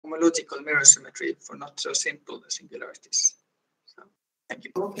homological mirror symmetry for not so simple singularities. So, thank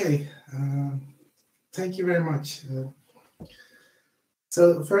you. Okay, thank you very much.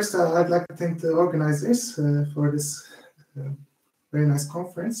 So first, I'd like to thank the organizers for this very nice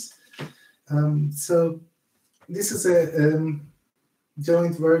conference. So this is a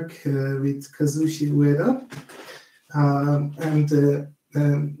joint work with Kazushi Ueda, and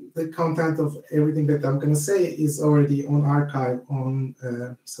the content of everything that I'm going to say is already on arXiv.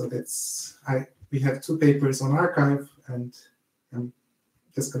 So we have 2 papers on arXiv, and I'm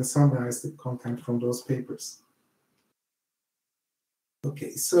just going to summarize the content from those papers.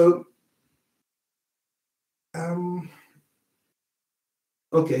 Okay, so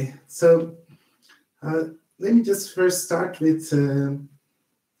let me just first start with saying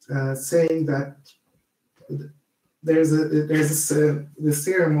that there's this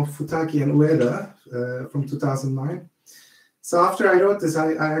theorem of Futaki and Ueda from 2009. So after I wrote this,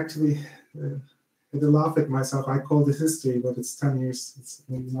 I actually had to laugh at myself. I called it history, but it's 10 years. It's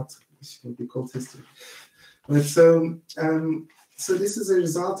maybe not. It should be called history. But so this is a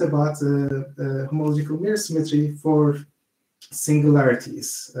result about homological mirror symmetry for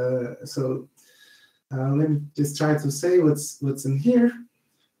singularities. Let me just try to say what's in here.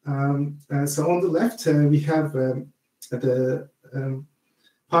 So on the left, we have the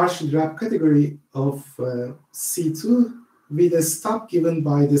partial derived category of C2 with a stop given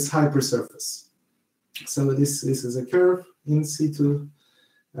by this hypersurface. So this is a curve in C2.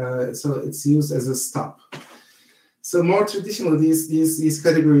 So it's used as a stop. So more traditionally, these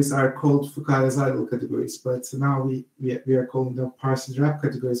categories are called Fukaya-Seidel categories, but now we are calling them partial derived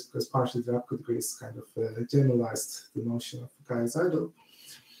categories because partial derived categories kind of generalized the notion of Fukaya-Seidel.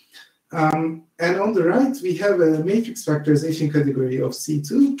 And on the right, we have a matrix factorization category of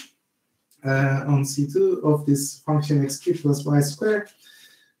C2 on C2 of this function x cubed plus y squared,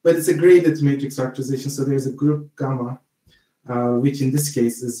 but it's a graded matrix factorization, so there's a group gamma, which in this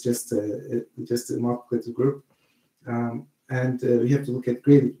case is just a multiplicative group. And we have to look at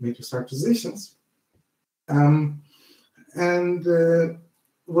graded matrix factorizations.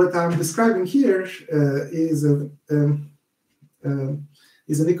 What I'm describing here is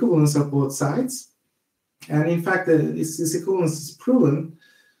an equivalence of both sides. And in fact, this equivalence is proven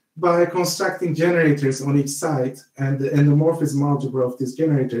by constructing generators on each side. And the endomorphism algebra of these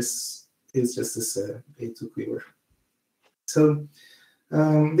generators is just this A2 quiver. So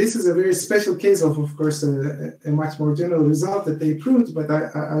this is a very special case of course, a much more general result that they proved, but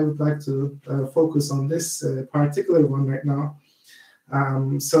I would like to focus on this particular one right now.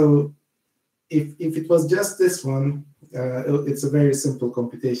 So if it was just this one, it's a very simple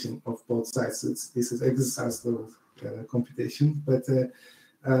computation of both sides. So this is exercise level computation, but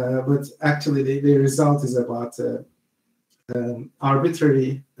actually the result is about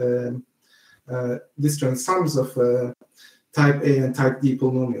arbitrary disjoint sums of type A and type D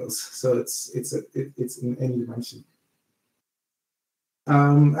polynomials. So it's in any dimension.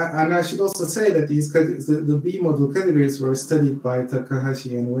 And I should also say that the B model categories were studied by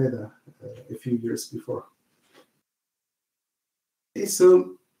Takahashi and Ueda a few years before. Okay,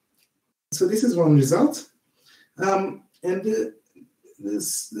 so this is one result, and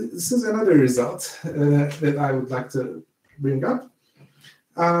this is another result that I would like to bring up,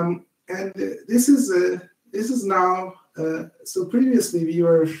 and this is now. So previously we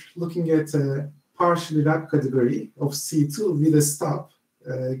were looking at a partially wrapped category of C2 with a stop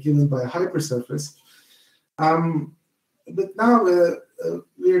given by a hypersurface. But now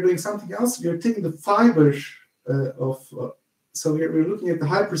we are doing something else. We are taking the fiber so we're looking at the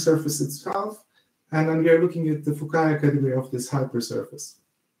hypersurface itself, and then we are looking at the Fukaya category of this hypersurface.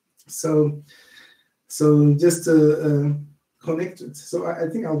 So just to connect it. So I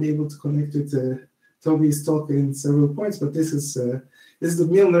think I'll be able to connect it to Toby's talk in several points, but this is the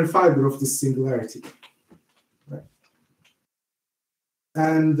Milnor fiber of this singularity, right?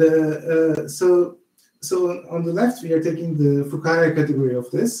 And so on the left we are taking the Fukaya category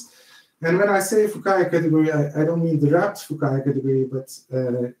of this, and when I say Fukaya category, I don't mean the wrapped Fukaya category, but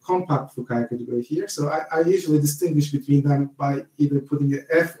compact Fukaya category here. So I usually distinguish between them by either putting an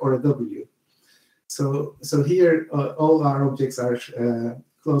F or a W. So here all our objects are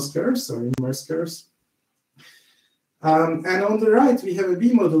closed curves or inverse curves. And on the right, we have a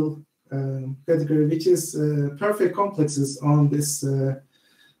B model category, which is perfect complexes on this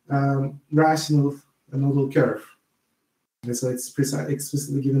rational nodal curve. And so it's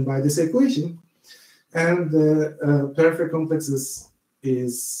explicitly given by this equation. And perfect complexes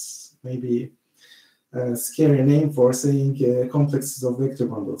is maybe a scary name for saying complexes of vector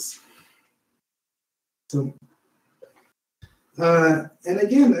bundles. So And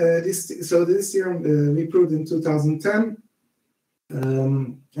again, this theorem we proved in 2010.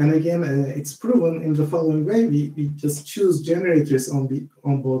 And again, it's proven in the following way. We just choose generators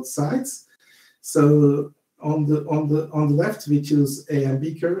on both sides. So on the left, we choose A and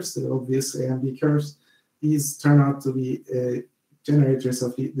B curves, the obvious A and B curves. These turn out to be generators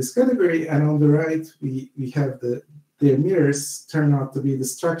of this category. And on the right, we have their mirrors turn out to be the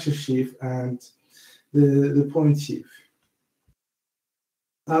structure sheaf and the point sheaf.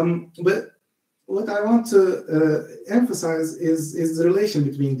 But what I want to emphasize is the relation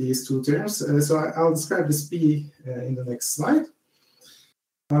between these two terms. So I'll describe this B in the next slide.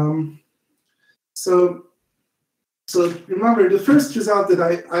 So remember, the first result that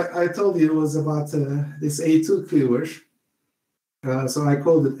I told you was about this A2 quiver. So I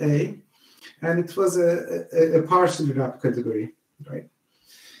called it A, and it was a partially wrapped category, right?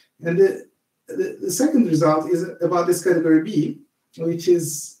 And the second result is about this category B, which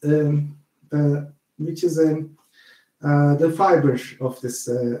is the fiber of this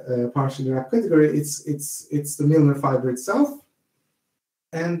partially wrapped category. It's the Milnor fiber itself,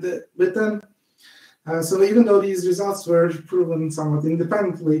 and but then so even though these results were proven somewhat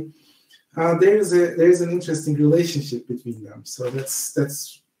independently, there is an interesting relationship between them. So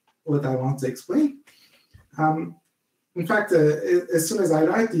that's what I want to explain. In fact, as soon as I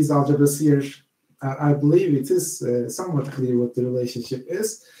write these algebras here, I believe it is somewhat clear what the relationship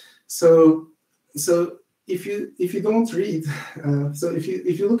is. So if you don't read, so if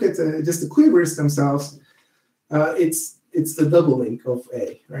you look at just the quivers themselves, it's the doubling of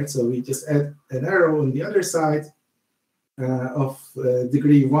A, right? So we just add an arrow on the other side of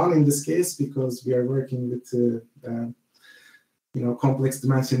degree 1 in this case, because we are working with complex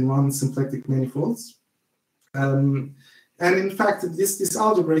dimension 1 symplectic manifolds. And in fact, this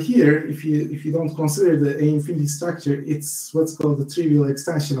algebra here, if you don't consider the A infinity structure, it's what's called the trivial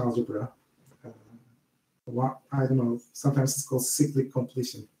extension algebra. I don't know. Sometimes it's called cyclic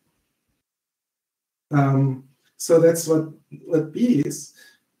completion. So that's what B is.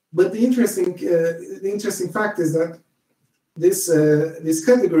 But the interesting fact is that this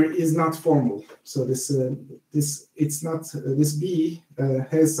category is not formal. So this B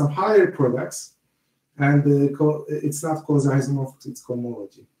has some higher products. And it's not quasi-isomorphic, it's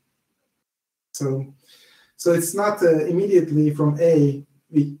cohomology. So it's not immediately from A,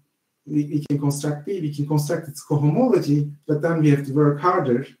 we can construct B, we can construct its cohomology, but then we have to work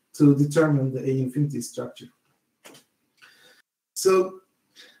harder to determine the A infinity structure. So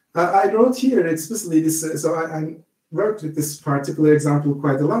I wrote here explicitly this, so I worked with this particular example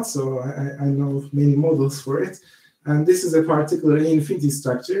quite a lot, so I know many models for it. And this is a particular A infinity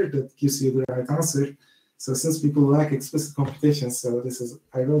structure that gives you the right answer. So since people like explicit computations, so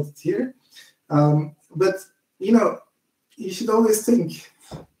I wrote it here. But you should always think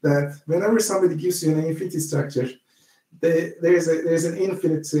that whenever somebody gives you an infinity structure, there's an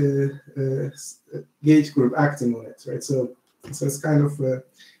infinite gauge group acting on it, right? So it's kind of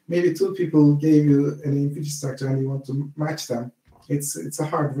maybe two people gave you an infinity structure and you want to match them. It's a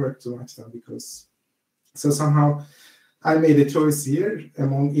hard work to match them because somehow I made a choice here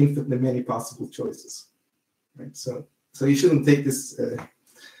among infinitely many possible choices. Right, so you shouldn't take this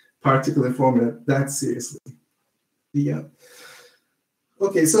particular formula that seriously. Yeah.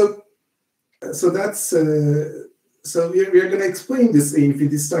 Okay, so that's so we are going to explain this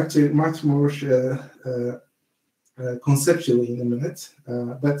infinity structure much more conceptually in a minute.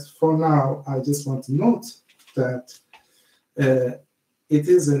 But for now, I just want to note that it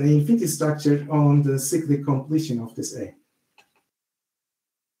is an infinity structure on the cyclic completion of this A.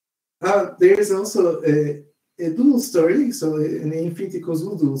 There is also a dual story, so an infinity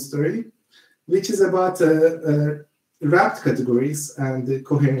causal dual story, which is about wrapped categories and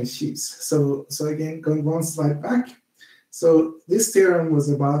coherent sheaves. So again, going one slide back. So this theorem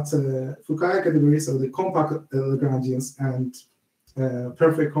was about Fukaya categories, so the compact Lagrangians and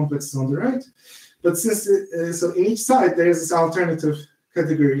perfect complexes on the right. But since so in each side there is this alternative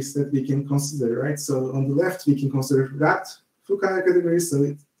categories that we can consider, right? So on the left we can consider wrapped Fukaya categories, so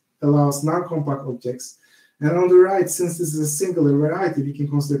it allows non-compact objects. And on the right, since this is a singular variety, we can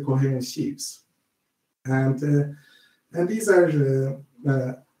consider coherent sheaves. And these are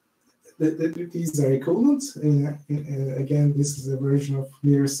these are equivalent. Again, this is a version of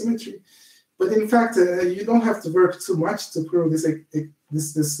mirror symmetry. But in fact, you don't have to work too much to prove this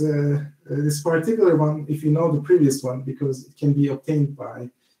particular one if you know the previous one, because it can be obtained by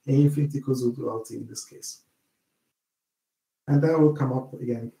an infinity causal duality in this case. And that will come up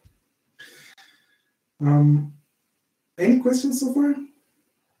again. Any questions so far?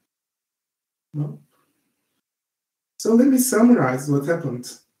 No? So let me summarize what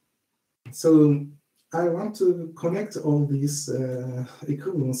happened. So I want to connect all these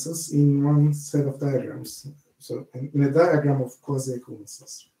equivalences in one set of diagrams. So in a diagram of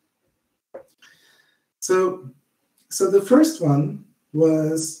quasi-equivalences. So the first one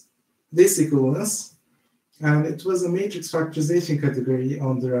was this equivalence, and it was a matrix factorization category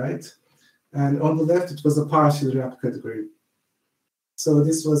on the right, and on the left it was a partial wrap category. So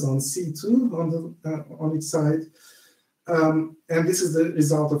this was on C2 on its side, and this is the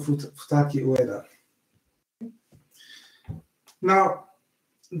result of Futaki-Ueda. Now,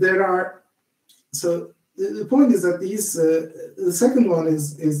 so the point is that these, the second one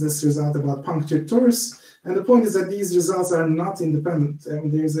is this result about conjectures, and the point is that these results are not independent.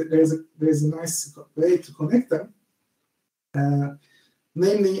 And there's a nice way to connect them.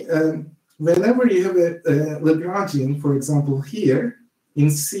 Namely, whenever you have a Lagrangian, for example, here in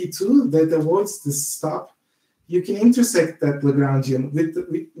C2 that avoids this stop, you can intersect that Lagrangian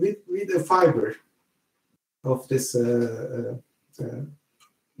with a fiber of this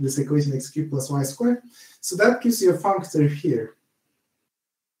this equation x cubed plus y squared. So that gives you a functor here.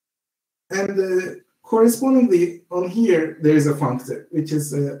 And correspondingly, on here, there is a functor, which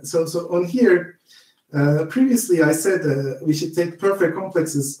is, so on here, previously I said we should take perfect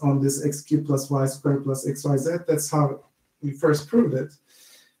complexes on this x cubed plus y squared plus xyz. That's how we first proved it.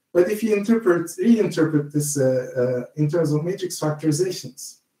 But if you reinterpret this in terms of matrix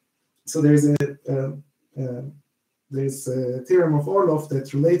factorizations, so there's a theorem of Orloff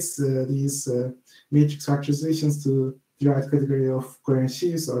that relates these matrix factorizations to derived category of coherent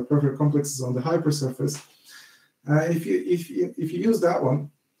sheaves or perfect complexes on the hypersurface. If you use that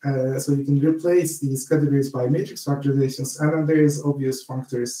one, so you can replace these categories by matrix factorizations, and then there is obvious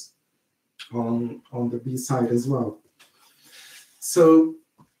functors on the B side as well.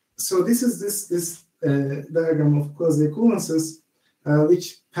 So this is this diagram of quasi-equivalences,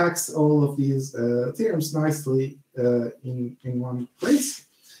 which packs all of these theorems nicely in one place.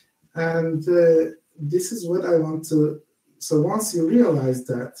 And this is what I want to, so once you realize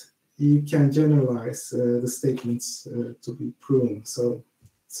that, you can generalize the statements to be proven. So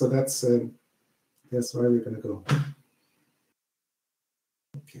that's where we're going to go.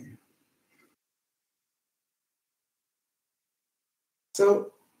 Okay.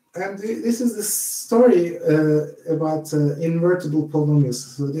 So, and this is the story about invertible polynomials.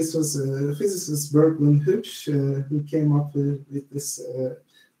 So this was physicist Berglund Hübsch who came up with this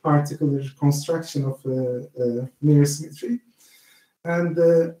particular construction of mirror symmetry. And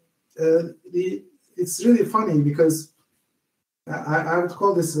it's really funny because I would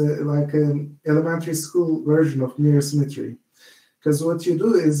call this like an elementary school version of mirror symmetry. Because what you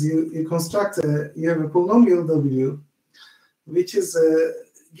do is you construct, you have a polynomial W, which is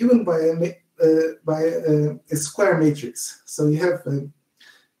given by a square matrix. So you have the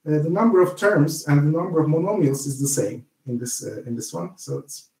number of terms and the number of monomials is the same in this one. So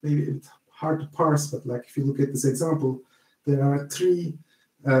it's maybe a bit hard to parse, but like if you look at this example, there are 3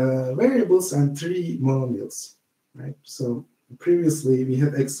 variables and 3 monomials, right? So previously we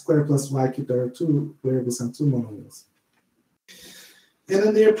had x squared plus y cubed. There are 2 variables and 2 monomials. And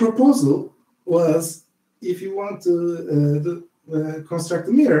then their proposal was, if you want to construct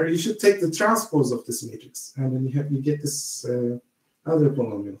a mirror, you should take the transpose of this matrix, and then you get this other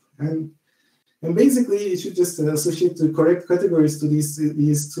polynomial. And basically, you should just associate the correct categories to these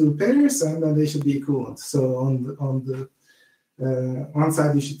 2 pairs, and then they should be equivalent. So on the one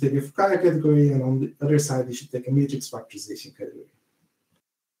side, you should take a Fukaya category, and on the other side, you should take a matrix factorization category.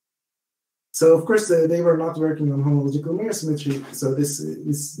 So of course, they were not working on homological mirror symmetry. So this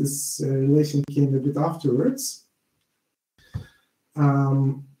relation came a bit afterwards. I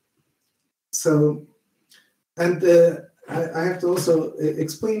have to also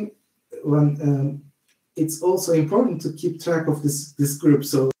explain one. It's also important to keep track of this group.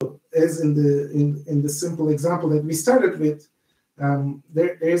 So as in the simple example that we started with,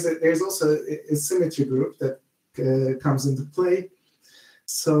 there's also a symmetry group that comes into play.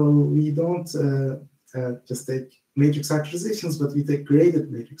 So we don't just take matrix factorizations, but we take graded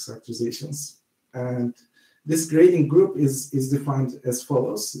matrix factorizations. And this grading group is defined as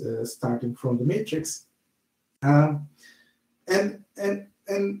follows, starting from the matrix. And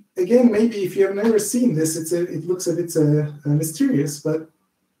again, maybe if you have never seen this, it looks a bit mysterious, but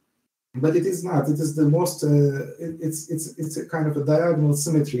it is not. It is the most. It's a kind of a diagonal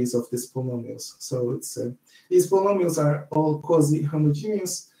symmetries of these polynomials. So these polynomials are all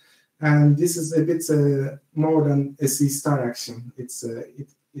quasi-homogeneous, and this is a bit more than a C star action.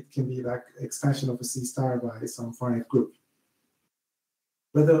 It can be like extension of a C star by some finite group.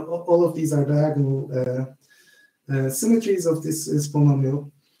 But all of these are diagonal symmetries of this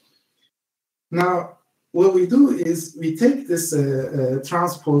polynomial. Now, what we do is we take this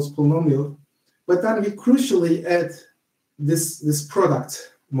transpose polynomial, but then we crucially add this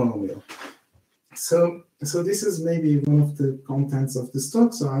product monomial. So this is maybe one of the contents of this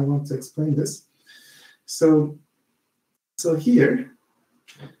talk, so I want to explain this. So here,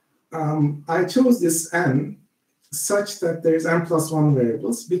 I chose this n such that there's n plus 1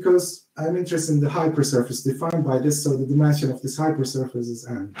 variables because I'm interested in the hypersurface defined by this, so the dimension of this hypersurface is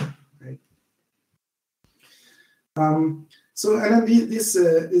n. Right? So and then this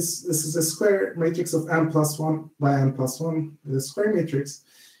is a square matrix of n plus 1 by n plus 1, the square matrix.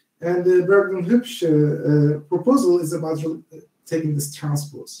 And the Bergman-Hübsch proposal is about taking this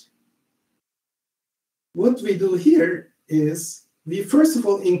transpose. What we do here is we first of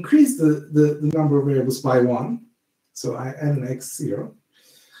all increase the number of variables by 1. So I add an x0.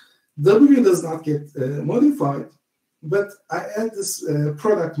 W does not get modified, but I add this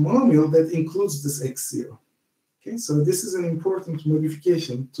product monomial that includes this x0. Okay, so this is an important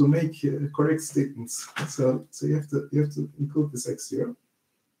modification to make correct statements. So you have to include this x0.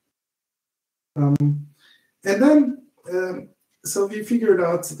 And then, so we figured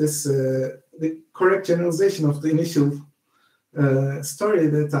out this the correct generalization of the initial story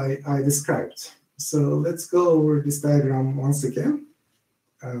that I described. So let's go over this diagram once again.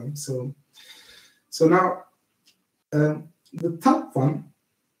 So now the top one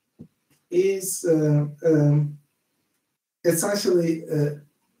is essentially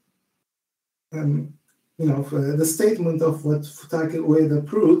the statement of what Futaki Ueda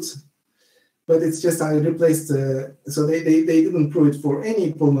proved. But it's just I replaced so they didn't prove it for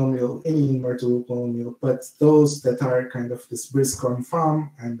any polynomial, any invertible polynomial, but those that are kind of this Brisk-Korn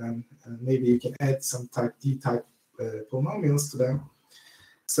form, and then maybe you can add some type D type polynomials to them.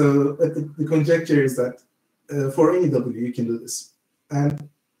 So the conjecture is that for any W you can do this, and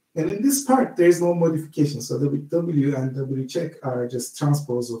in this part there is no modification. So the W and W check are just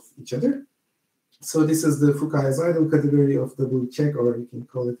transpose of each other. So this is the Fukaya-Seidel category of W check, or you can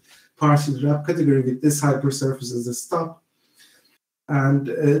call it partial wrap category with this hypersurface as a stop. And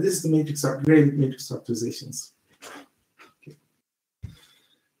this is the matrix graded matrix factorizations. Okay.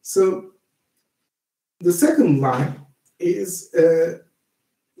 So the second line is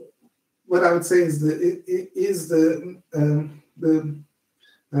what I would say is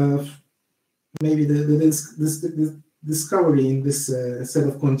maybe the discovery in this set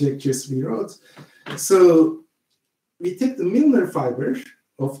of conjectures we wrote. So we take the Milnor fiber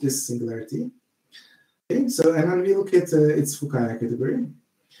of this singularity. Okay, so and then we look at its Fukaya category,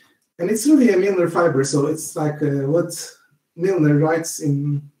 and it's really a Milnor fiber. So it's like what Milnor writes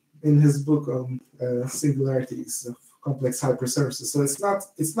in his book on singularities of complex hypersurfaces. So it's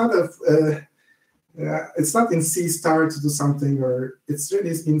not in C star to do something, or it's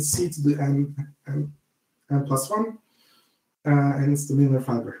really in C to do n plus 1, and it's the Milnor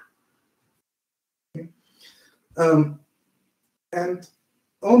fiber. Okay. And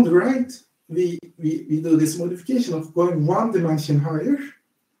on the right, we do this modification of going one dimension higher,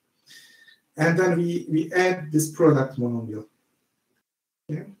 and then we add this product monomial.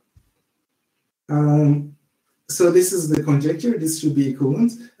 Okay. So this is the conjecture. This should be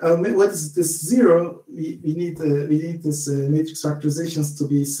equivalent. What is this 0? We need this matrix factorizations to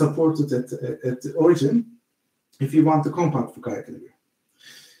be supported at the origin if you want the compact Fukaya category.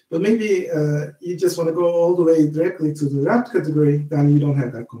 But maybe you just want to go all the way directly to the wrapped category, then you don't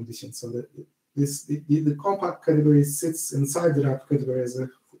have that condition. So the compact category sits inside the wrapped category as a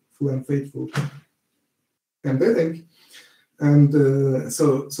full and faithful embedding. And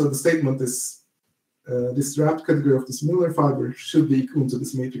so the statement is this wrapped category of this Milnor fiber should be equal to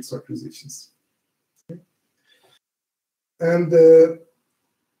this matrix factorizations. Okay. And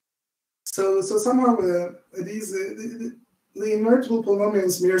so somehow these the invertible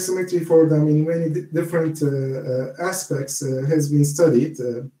polynomials mirror symmetry for them in many different aspects has been studied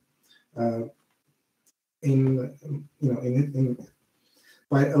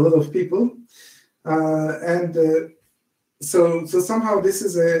by a lot of people, and so somehow this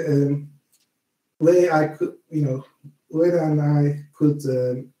is a way I could, Ueda and I could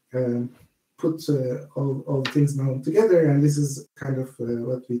put all things known together, and this is kind of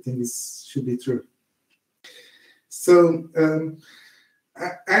what we think should be true. So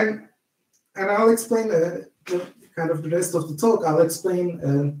and I'll explain kind of the rest of the talk. I'll explain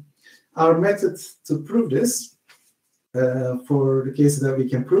our method to prove this for the cases that we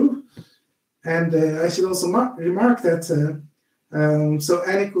can prove, and I should also remark that so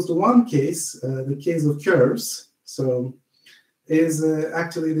n equals to 1 case, the case of curves, so is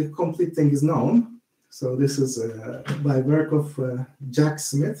actually the complete thing is known. So this is by work of Jack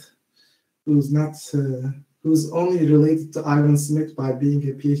Smith, who's only related to Ivan Smith by being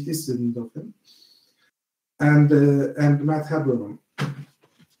a PhD student of him, and Matt Haberman.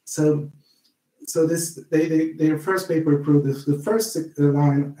 So their first paper proved the first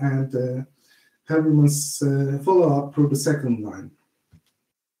line, and Haberman's follow-up proved the second line.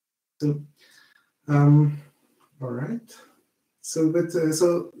 So, all right. So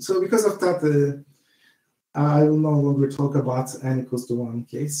because of that, I will no longer talk about n equals to 1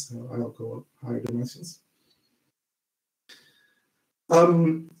 case. So I will go higher dimensions.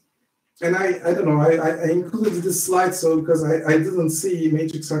 And I don't know, I included this slide so because I didn't see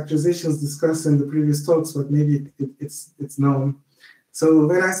matrix factorizations discussed in the previous talks, but maybe it's known. So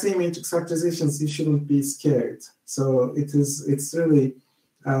when I say matrix factorizations, you shouldn't be scared. So it's really,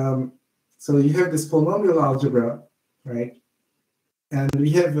 so you have this polynomial algebra, right? And we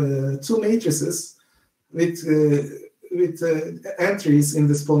have two matrices with entries in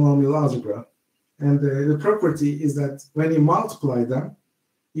this polynomial algebra. And the property is that when you multiply them,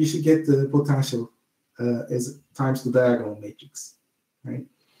 you should get the potential as times the diagonal matrix, right?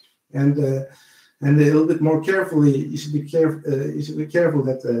 And a little bit more carefully, you should be careful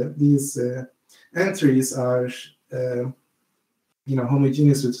that these entries are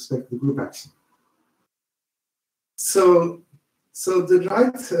homogeneous with respect to the group action. So the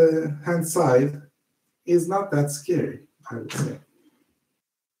right hand side is not that scary, I would say.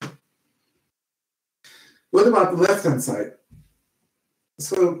 What about the left hand side?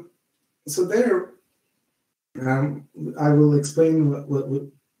 So there, I will explain what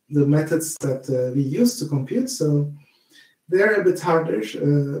the methods that we use to compute. So they're a bit harder,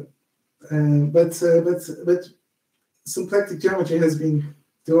 but symplectic geometry has been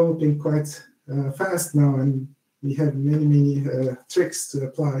developing quite fast now, and we have many tricks to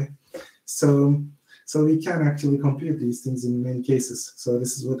apply. So we can actually compute these things in many cases. So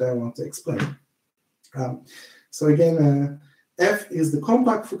this is what I want to explain. So again, F is the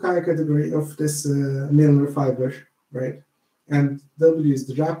compact Fukaya category of this Milnor fiber, right? And W is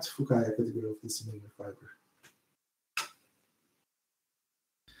the wrapped Fukaya category of this Milnor fiber.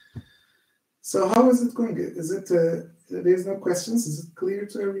 So how is it going? Is it, there's no questions? Is it clear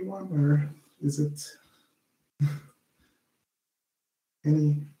to everyone, or is it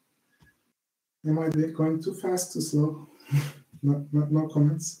am I going too fast, too slow? No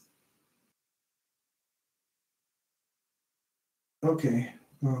comments? Okay,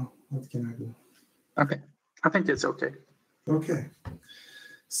 well, what can I do? Okay, I think it's okay. Okay,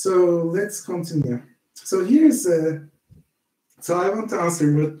 so let's continue. So here's so I want to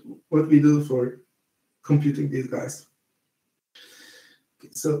answer what we do for computing these guys.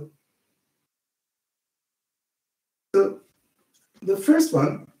 Okay, so the first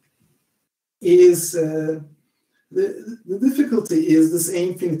one is the difficulty is this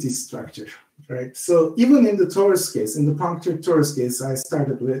A-infinity structure, right? So even in the torus case, in the punctured torus case I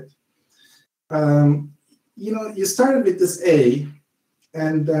started with, you started with this A,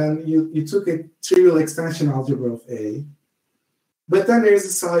 and then you took a trivial extension algebra of A, but then there's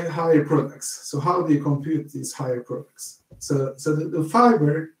this higher products. So how do you compute these higher products? So the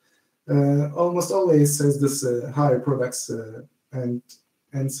fiber almost always says this higher products, and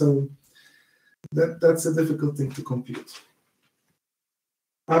so that's a difficult thing to compute.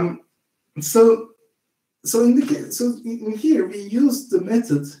 So in here we used the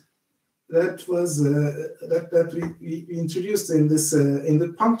method that was that we introduced in this in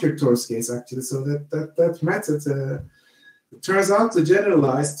the punctured torus case actually. So that method turns out to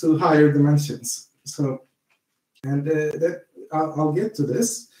generalize to higher dimensions. So and that I'll get to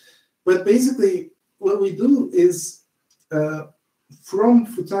this, but basically what we do is from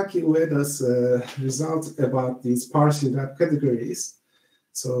Futaki Ueda's result about these partially wrapped categories.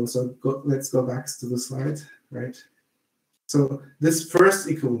 So let's go back to the slide, right? So this first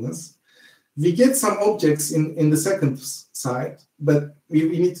equivalence, we get some objects in the second side, but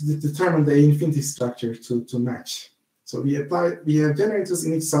we need to determine the infinity structure to match. So we have generators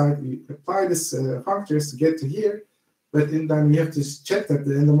in each side, we apply this functors to get to here, but then we have to check that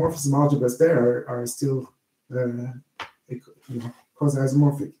the endomorphism algebras there are still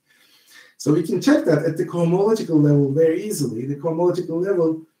quasi-isomorphic. So we can check that at the homological level very easily. The homological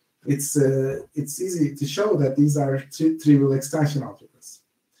level, it's easy to show that these are trivial extension algebras.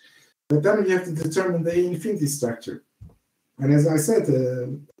 But then we have to determine the A-infinity structure. And as I said,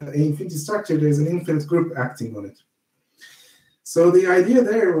 the A-infinity structure, there's an infinite group acting on it. So the idea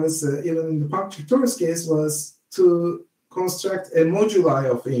there was, even in the punctured torus case, was to construct a moduli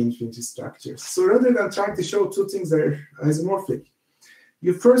of A-infinity structures. So rather than trying to show two things that are isomorphic,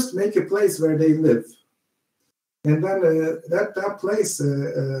 you first make a place where they live. And then that place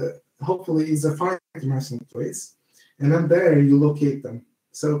hopefully is a finite dimensional place, and then there you locate them.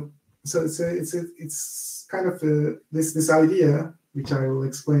 So it's kind of this idea, which I will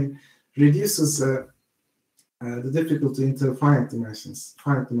explain, reduces the difficulty into finite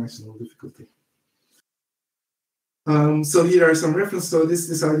dimensional difficulty. So here are some references. So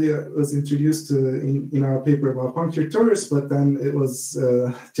this idea was introduced in our paper about punctuators, but then it was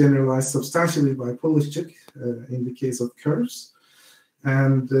generalized substantially by Polishchuk in the case of curves,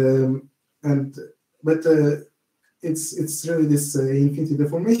 but it's really this infinity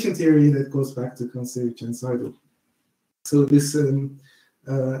deformation theory that goes back to Kontsevich and Seidel. So this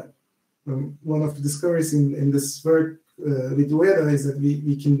one of the discoveries in this work with Ueda is that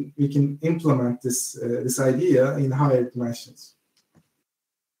we can implement this idea in higher dimensions.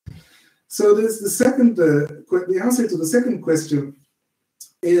 So the answer to the second question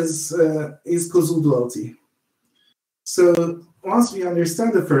is causal duality. So once we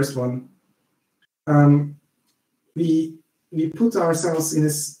understand the first one, we put ourselves in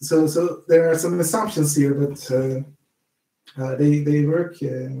this. So there are some assumptions here, but they work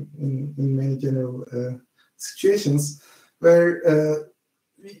in many general situations where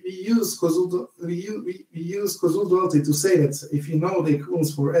we use causal duality to say that if you know the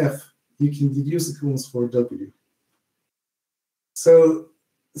equivalence for F, you can deduce equivalence for W. So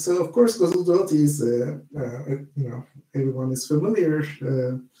of course causal duality is everyone is familiar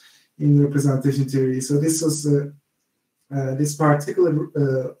in representation theory. So this was this particular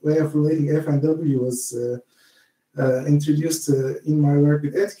way of relating F and W was introduced in my work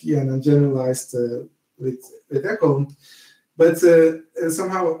with Etke and then generalized with Echo, but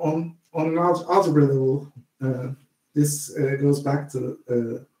somehow on an algebra level, this goes back to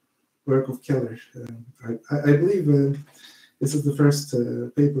work of Keller. I believe this is the first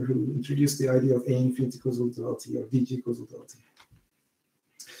paper who introduced the idea of A infinity causal duality or DG causal duality.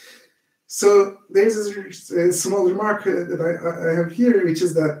 So there's a small remark that I have here, which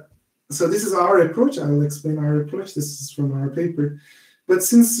is that, so this is our approach. I will explain our approach. This is from our paper. But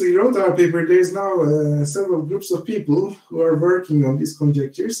since we wrote our paper, there's now several groups of people who are working on these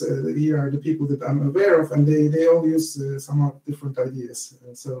conjectures. Here are the people that I'm aware of, and they all use somewhat different ideas.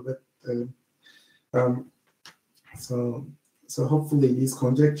 So hopefully these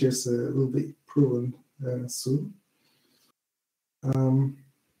conjectures will be proven soon.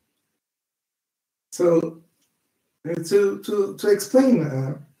 So to explain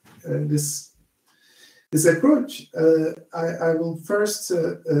this approach, I will first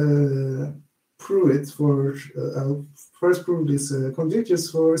prove it for. I'll first prove these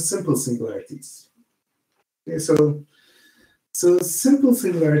conjectures for simple singularities. Okay, so simple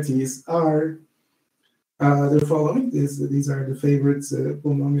singularities are the following. These are the favorite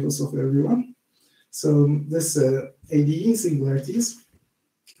polynomials of everyone. So this ADE singularities,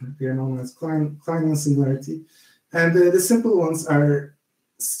 they are known as Kleinian singularity, and the simple ones are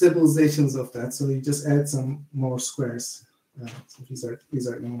stabilizations of that. So you just add some more squares. So these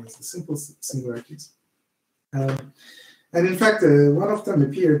are known as the simple singularities. And in fact, one of them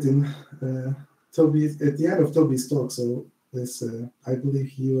appeared in Toby's at the end of Toby's talk. So this, I believe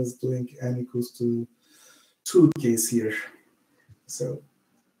he was doing n equals to 2 case here. So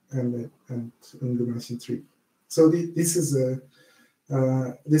and in dimension 3. So this is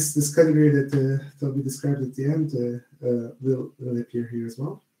this category that Toby described at the end will appear here as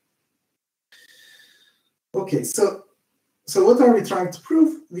well. Okay, so what are we trying to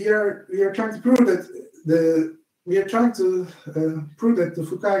prove? We are trying to prove that the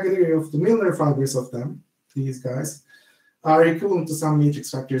Foucault category of the Milnor fibers of them, these guys, are equivalent to some matrix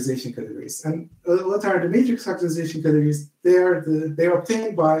factorization categories. And what are the matrix factorization categories? They are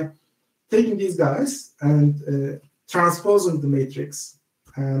obtained by taking these guys and transposing the matrix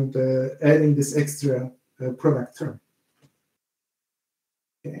and adding this extra product term.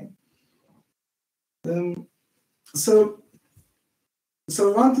 Okay. So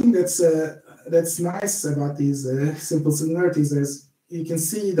one thing that's nice about these simple singularities is you can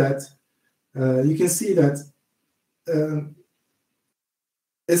see that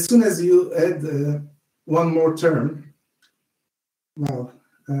as soon as you add one more term, well,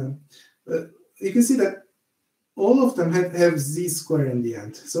 you can see that all of them have z square in the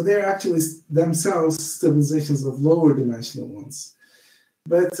end. So they're actually themselves stabilizations of lower dimensional ones.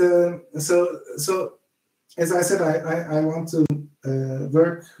 But so as I said, I want to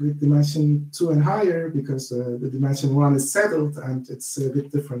work with dimension 2 and higher because the dimension 1 is settled and it's a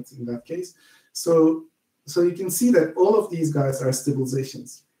bit different in that case. So you can see that all of these guys are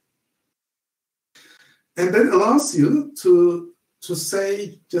stabilizations. And that allows you to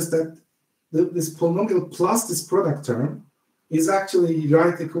say just that this polynomial plus this product term is actually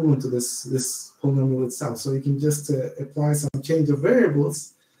right equivalent to this polynomial itself. So you can just apply some change of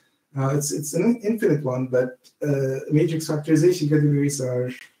variables. It's an infinite one, but matrix factorization categories are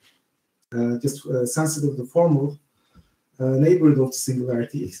just sensitive to formal neighborhood of the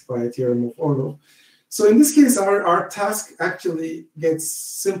singularities by a theorem of Orlov. So in this case, our task actually gets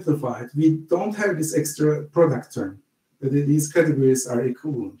simplified. We don't have this extra product term. These categories are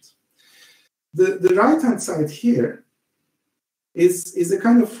equivalent. The right-hand side here is a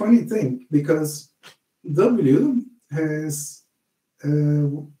kind of funny thing, because W has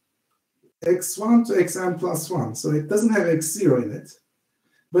x1 to xn plus 1. So it doesn't have x0 in it.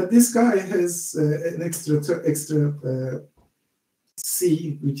 But this guy has an extra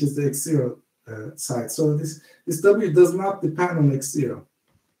C, which is the x0 side. So this W does not depend on x0.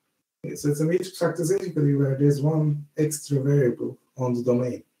 Okay, so it's a matrix factorization where there's one extra variable on the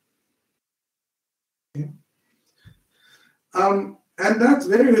domain. Okay. And that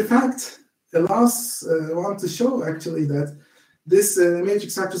very fact allows one to show actually that this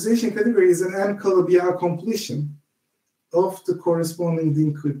matrix factorization category is an n Calabi-Yau completion of the corresponding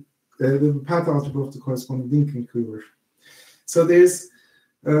Dynkin, the path algebra of the corresponding Dynkin quiver. So there's,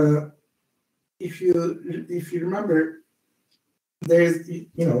 if you remember, there's,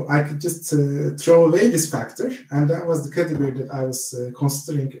 I could just throw away this factor, and that was the category that I was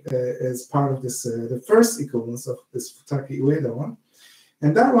considering as part of this, the first equivalence of this Futaki-Ueda one.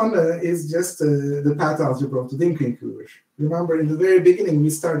 And that one is just the path algebra of the Dynkin quiver. Remember, in the very beginning, we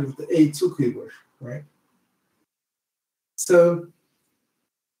started with the A2 quiver, right? So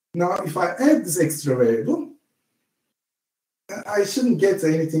now if I add this extra variable, I shouldn't get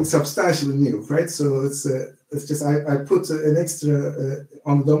anything substantially new, right? So it's just I put an extra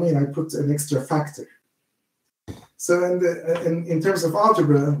on the domain. I put an extra factor. So in terms of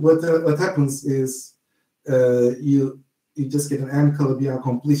algebra, what happens is you just get an n Calabi-Yau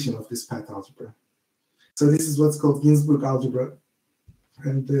completion of this path algebra. So this is what's called Ginzburg algebra,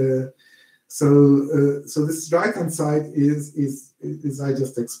 and so this right-hand side is I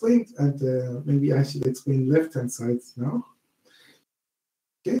just explained, and maybe I should explain left-hand side now.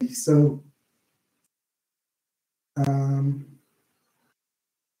 Okay, so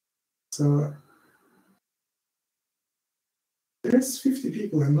so there's 50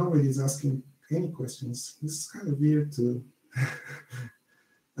 people and nobody is asking any questions. This is kind of weird to.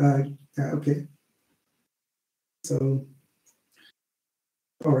 Yeah, okay. So,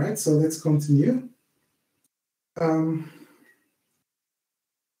 all right. So let's continue.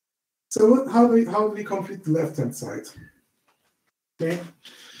 So how do we complete the left-hand side? Okay,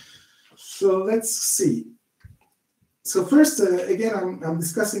 so let's see. So first, again, I'm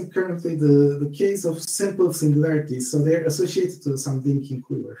discussing currently the case of simple singularities. So they're associated to some Dynkin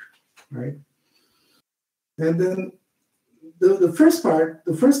quiver, right? And then the first part,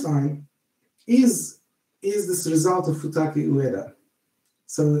 the first line, is this result of Futaki-Ueda.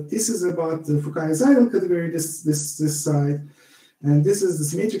 So this is about the Fukai-Seidel category, this side, and this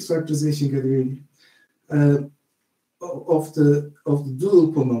is the matrix factorization category. Of the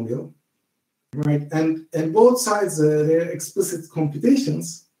dual polynomial, right? And both sides they're explicit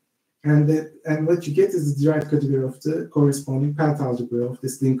computations, and what you get is the derived category of the corresponding path algebra of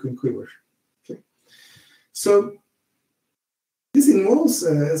this Dynkin quiver. Okay, so this involves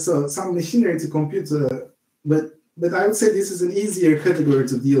some machinery to compute, but I would say this is an easier category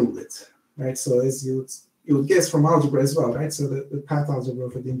to deal with, right? So as you would guess from algebra as well, right? So the path algebra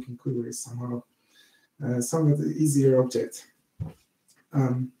of a Dynkin quiver is somehow somewhat easier object.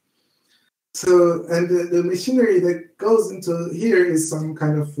 So, and the machinery that goes into here is some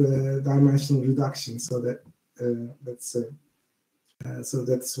kind of dimensional reduction. So that's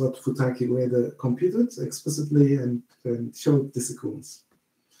what Futaki-Ueda computed explicitly and showed this equivalence.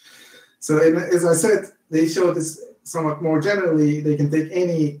 So, as I said, they show this somewhat more generally. They can take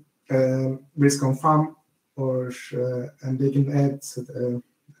any Briscoe-Pham, and they can add.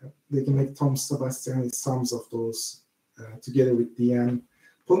 They can make Thom-Sebastiani sums of those together with the n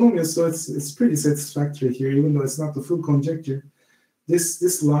polynomials. So it's pretty satisfactory here, even though it's not the full conjecture.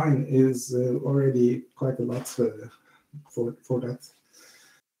 This line is already quite a lot for that.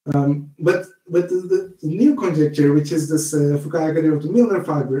 But the new conjecture, which is this Fukai category of the Milnor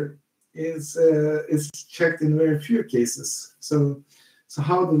fiber, is checked in very few cases. So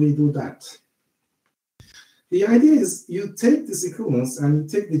how do we do that? The idea is you take this equivalence and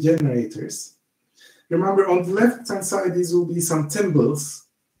you take the generators. Remember, on the left-hand side, these will be some tymbals,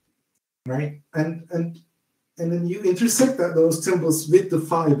 right? And then you intersect those tymbals with the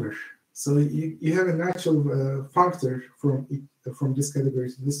fiber. So you have a natural functor from from this category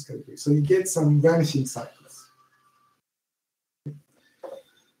to this category. So you get some vanishing cycles.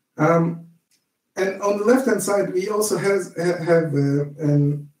 And on the left-hand side, we also have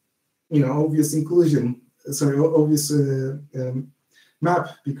an obvious inclusion, obvious map,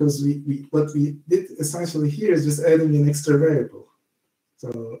 because what we did essentially here is just adding an extra variable.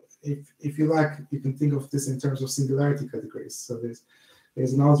 So if you like, you can think of this in terms of singularity categories. So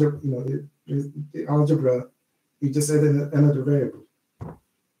there's an algebra, the algebra, you just add another variable,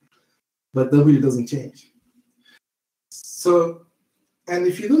 but W doesn't change. So, and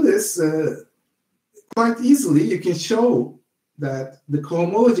if you do this quite easily, you can show that the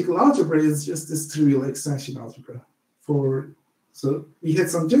cohomological algebra is just this trivial extension algebra. So we had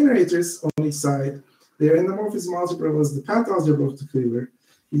some generators on each side. Their endomorphism algebra was the path algebra of the quiver.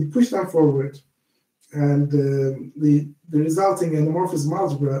 We push them forward, and the resulting endomorphism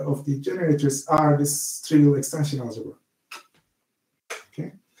algebra of the generators are this trivial extension algebra.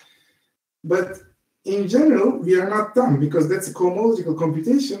 Okay, but in general, we are not done, because that's a cohomological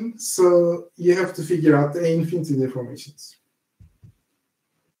computation. So you have to figure out the infinity deformations.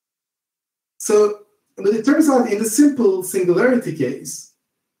 So, but it turns out in the simple singularity case,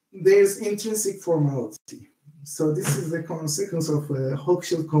 there's intrinsic formality. So this is the consequence of a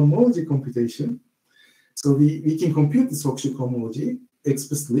Hochschild cohomology computation. So we can compute this Hochschild cohomology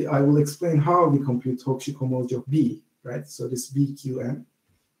explicitly. I will explain how we compute Hochschild cohomology of B, right? So this BQN.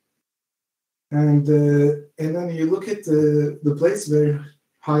 And then you look at the place where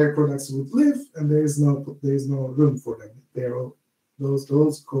higher products would live, and there is no room for them. They're all, those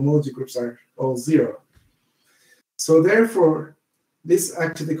cohomology groups are all zero. So therefore, this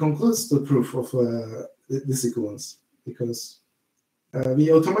actually concludes the proof of this equivalence, because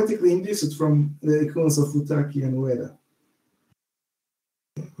we automatically induce it from the equivalence of Futaki and Ueda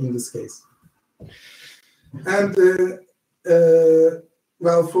in this case. And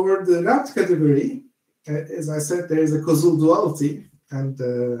well, for the wrapped category, as I said, there is a causal duality, and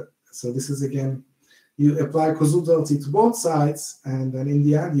so this is again, you apply causal duality to both sides, and then in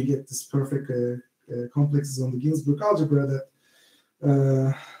the end you get this perfect complexes on the Ginzburg algebra that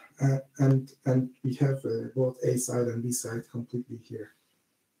and we have both A side and B side completely here.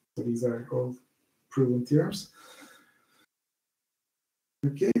 So these are all proven theorems.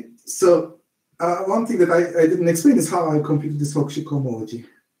 Okay, so one thing that I didn't explain is how I compute this Hochschild cohomology.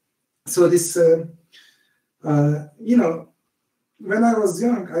 So this, when I was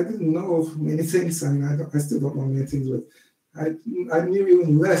young, I didn't know of many things, and I still don't know many things, but I knew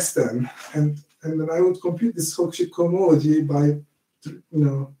even less then, and then I would compute this Hochschild cohomology by,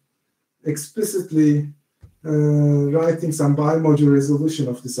 explicitly writing some bimodular resolution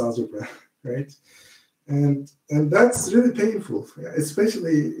of this algebra, right? And that's really painful,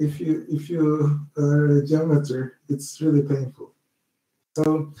 especially if you are a geometer. It's really painful.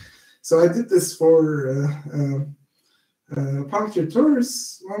 So I did this for puncture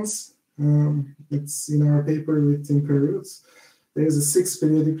torus once. It's in our paper with impaired roots. There's a 6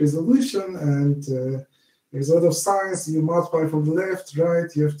 periodic resolution, and there's a lot of signs. You multiply from the left,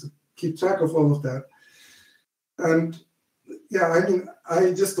 right. You have to keep track of all of that. And yeah, I mean,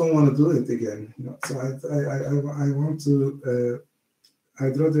 I just don't want to do it again. So I want to.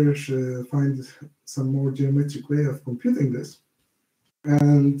 I'd rather find some more geometric way of computing this.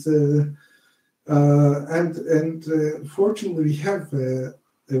 And fortunately, we have a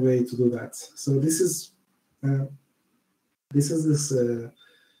way to do that. So this is this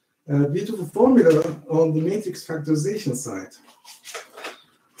beautiful formula on the matrix factorization side.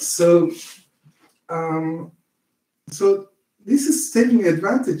 So so this is taking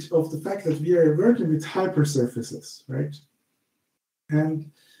advantage of the fact that we are working with hypersurfaces, right?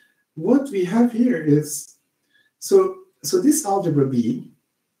 And what we have here is, so this algebra B,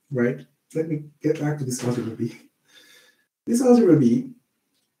 right? Let me get back to this algebra B. This algebra B,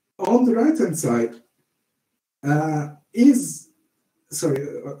 on the right-hand side, is, sorry,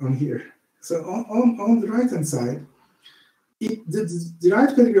 on here. So on the right-hand side, the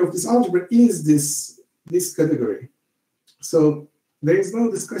derived category of this algebra is this category. So there is no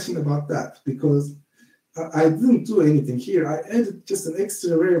discussion about that, because I didn't do anything here. I added just an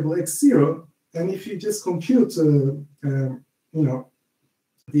extra variable x0, and if you just compute, the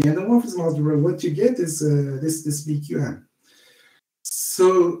endomorphism algebra, what you get is this BQN.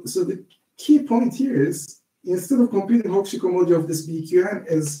 So the key point here is, instead of computing Hochschild cohomology of this BQN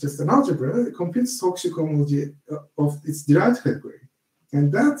as just an algebra, it computes Hochschild cohomology of its derived category,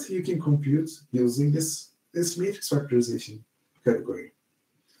 and that you can compute using this matrix factorization category,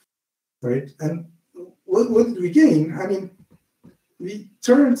 right? And what did we gain? I mean, we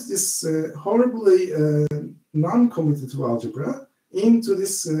turned this horribly non-commutative algebra into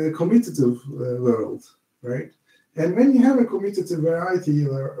this commutative world, right? And when you have a commutative variety,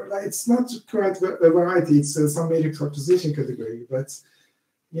 or it's not quite a variety, it's some matrix factorization category, but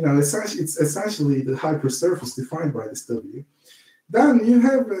you know, it's essentially the hypersurface defined by this W. Then you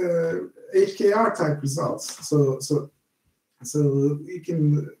have HKR type results. So you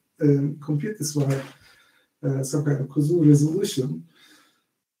can compute this by some kind of Koszul resolution.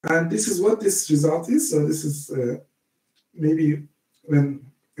 And this is what this result is. So this is maybe when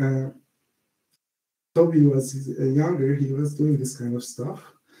Toby was younger, he was doing this kind of stuff.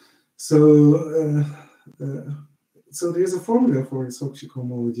 So so there's a formula for this Hokshik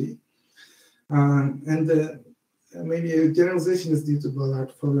homology. And maybe a generalization is due to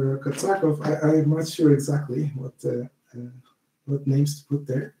Ballard, Fowler, Katsakov. I'm not sure exactly what names to put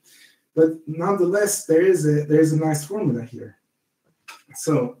there. But nonetheless, there is a nice formula here.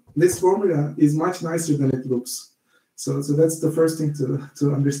 So this formula is much nicer than it looks. So that's the first thing to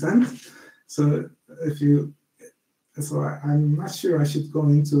understand. So I'm not sure I should go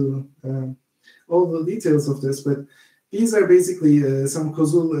into all the details of this, but these are basically some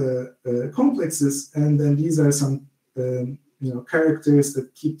Koszul complexes, and then these are some characters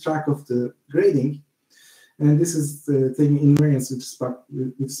that keep track of the grading. And this is taking invariance with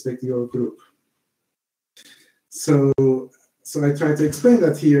respect to your group. So I try to explain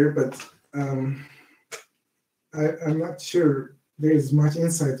that here, but I'm not sure there's much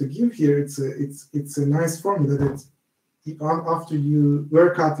insight to give here. It's a nice formula that after you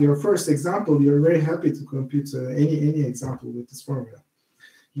work out your first example, you're very happy to compute any example with this formula.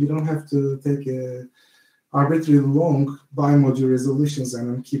 You don't have to take arbitrarily long bimodule resolutions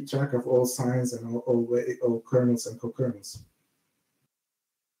and keep track of all signs and all kernels and co-kernels.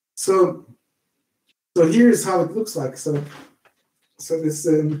 So here's how it looks like. So this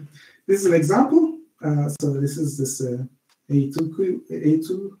is an example. So this is this A2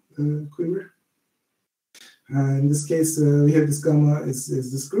 quiver. In this case, we have this gamma is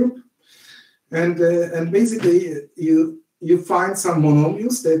this group, and basically you find some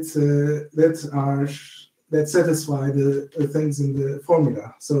monomials that satisfy the things in the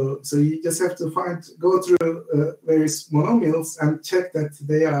formula. So you just have to go through various monomials and check that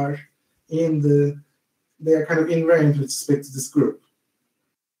they are kind of invariant with respect to this group.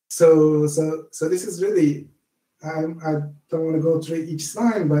 So this is really, I don't want to go through each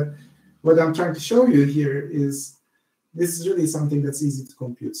line, but what I'm trying to show you here is this is really something that's easy to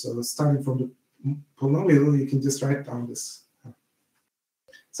compute. So starting from the polynomial, you can just write down this.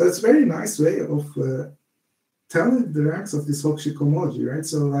 So it's a very nice way of telling the ranks of this Hokshik homology, right?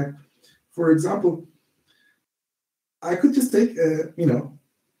 So like, for example, I could just take an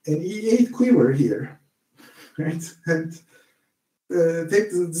E8 quiver here, right? And take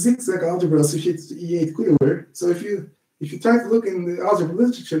the zigzag algebra associated to E8 quiver. So if you try to look in the algebra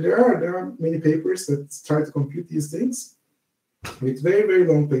literature, there are many papers that try to compute these things with very, very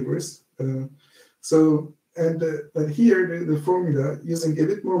long papers. But here the formula using a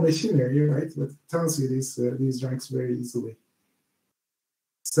bit more machinery, right, that tells you these ranks very easily.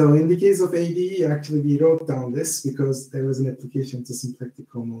 So in the case of ADE, actually we wrote down this because there was an application to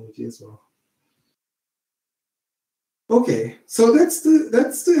symplectic homology as well. Okay, so that's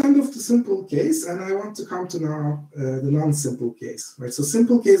the end of the simple case, and I want to come to now the non-simple case, right? So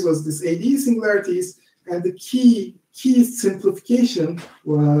simple case was this ADE singularities, and the key simplification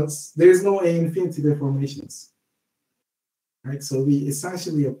was there is no A infinity deformations, right? So we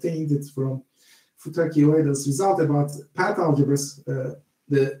essentially obtained it from Futaki-Ueda's result about path algebras,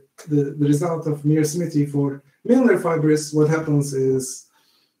 the result of mere symmetry for Milnor fibers. What happens is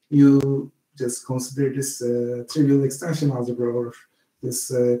you just consider this trivial extension algebra or this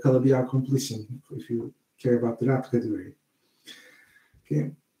Calabi-Yau completion if you care about the wrap category.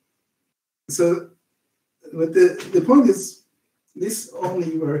 Okay, so but the point is this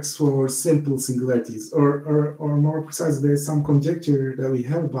only works for simple singularities, or more precisely, there is some conjecture that we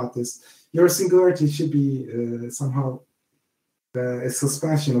have about this. Your singularity should be somehow a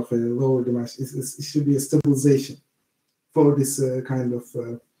suspension of a lower dimension. It should be a stabilization for this kind of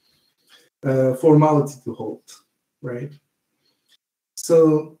formality to hold, right?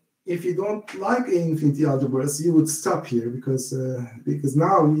 So if you don't like A infinity algebras, you would stop here because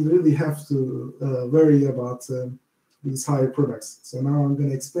now we really have to worry about these higher products. So now I'm going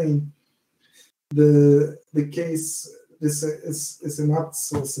to explain the case. This is a not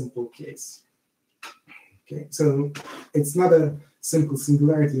so simple case. Okay, so it's not a simple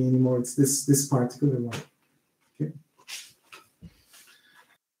singularity anymore. It's this particular one. Okay.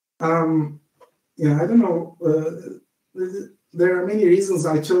 Yeah, I don't know. there are many reasons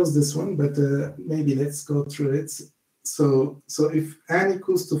I chose this one, but maybe let's go through it. So if n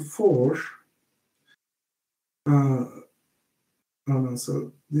equals to 4, oh no,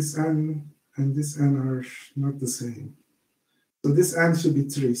 so this n and this n are not the same. So this n should be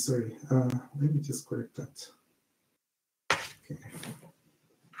 3, sorry. Let me just correct that. Okay.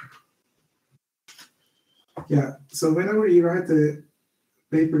 Yeah, so whenever you write a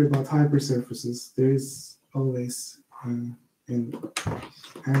paper about hypersurfaces, there is always in n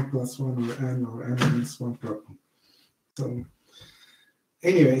plus 1 or n minus 1 problem. So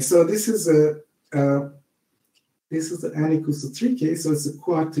anyway, so this is the n equals to 3 case, so it's a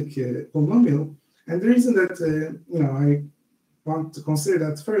quartic polynomial. And the reason that I want to consider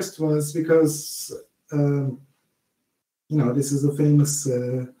that first was because this is a famous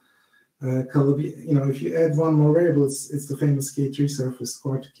Calabi. If you add one more variable, it's the famous K3 surface,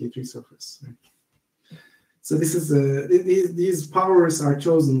 quartic K3 surface. Right? So this is these powers are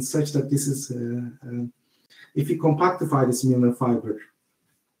chosen such that this is if you compactify this Milnor fiber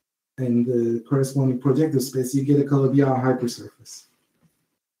and the corresponding projective space, you get a Calabi-Yau hypersurface.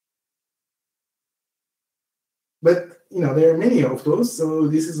 But there are many of those, so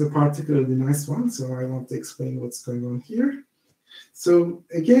this is a particularly nice one. So I want to explain what's going on here. So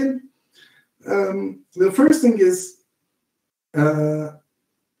again, the first thing is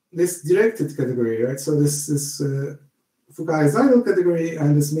this directed category, right? So this is Fukaya-Seidel category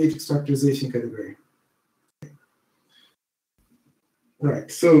and this matrix factorization category.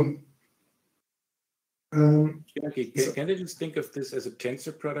 Right. So Yanki, can I just think of this as a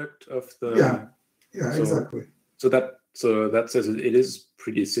tensor product of the? Yeah, exactly. So that says it is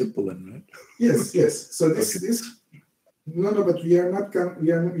pretty simple, then, right? Yes. So this no, but we are not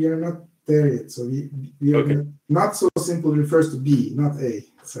there yet. So we are not so simple refers to B, not A.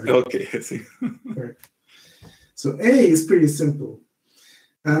 Sorry. Okay, I see. Right. So A is pretty simple,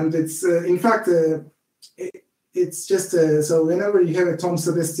 and it's in fact it's just so whenever you have a Tom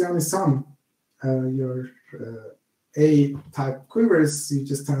Sebastiani sum, your A type quivers, you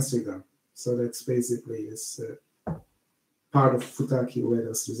just tensor them. So that's basically is part of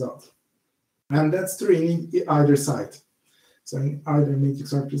Futaki-Ueda's result, and that's true in either side. So in either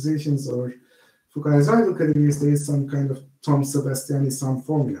matrix factorizations or Fukaya-Seidel categories, there is some kind of Tom Sebastiani sum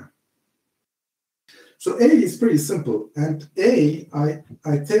formula. So A is pretty simple, and A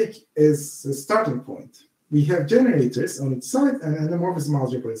I take as a starting point. We have generators on its side, and anamorphism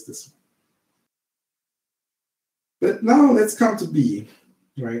algebra is this one. But now let's come to B,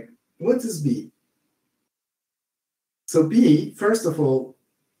 right? What is B? So B, first of all,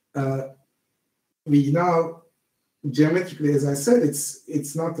 we now geometrically, as I said,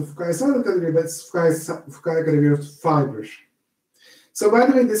 it's not the Fukaya-Seidel category, but it's Fukaya category of fibers. So by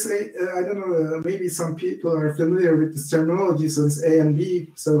the way, this I don't know, maybe some people are familiar with this terminology. So this A and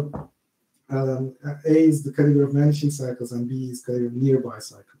B. So A is the category of vanishing cycles, and B is category of nearby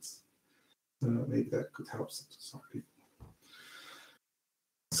cycles. Maybe that could help some people.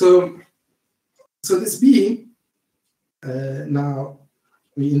 So this B, now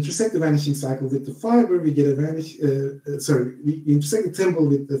we intersect the vanishing cycle with the fiber, we get a we intersect the thimble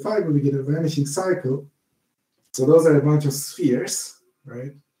with the fiber, we get a vanishing cycle. So those are a bunch of spheres,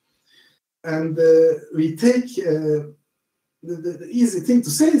 right? And we take the easy thing to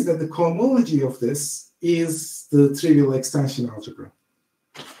say is that the cohomology of this is the trivial extension algebra.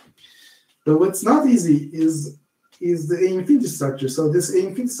 But what's not easy is the A infinity structure. So this A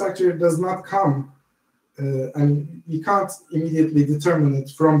infinity structure does not come, and we can't immediately determine it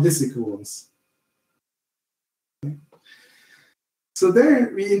from this equivalence. Okay. So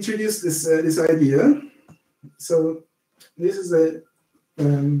there we introduce this idea. So this is a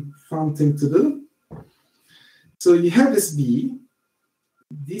fun thing to do. So you have this B.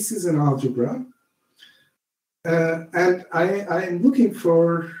 This is an algebra, and I am looking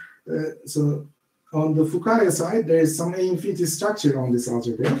for so on the Fukaya side there is some A infinity structure on this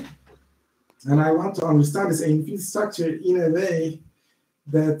algebra, and I want to understand this A infinity structure in a way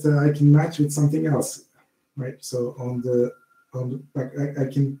that I can match with something else, right? So I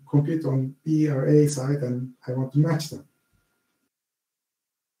can compute on B or A side, and I want to match them.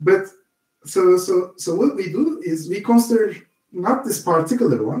 But so what we do is we consider not this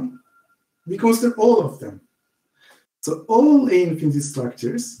particular one, we consider all of them. So all A infinity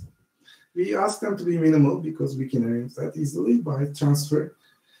structures, we ask them to be minimal because we can arrange that easily by transfer.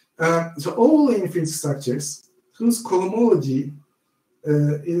 So all A infinity structures whose cohomology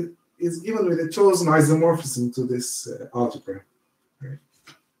is given with a chosen isomorphism to this algebra. Right?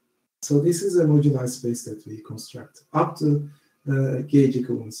 So this is a moduli space that we construct up to gauge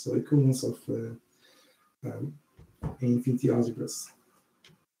equivalence, so equivalence of infinity algebras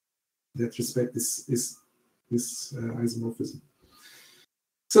that respect this isomorphism.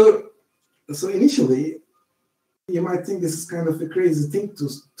 So initially, you might think this is kind of a crazy thing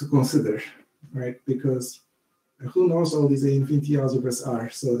to consider, right? Because who knows all these infinity algebras are?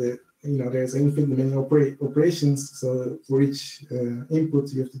 So that there's infinitely many operations. So for each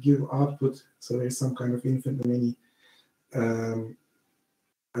input, you have to give output. So there's some kind of infinitely many.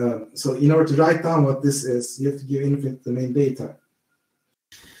 So in order to write down what this is, you have to give infinitely many data.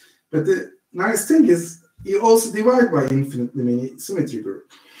 But the nice thing is, you also divide by infinitely many symmetry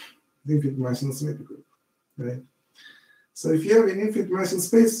group, the infinite dimensional symmetry group, right? So if you have an infinite dimensional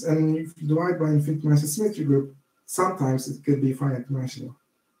space and you divide by infinite dimensional symmetry group, sometimes it could be finite dimensional,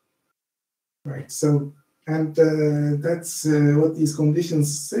 right? So, and that's what these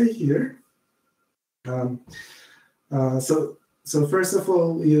conditions say here. So first of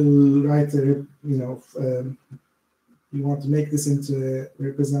all, you write a, you want to make this into a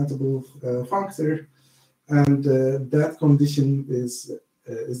representable functor, and that condition is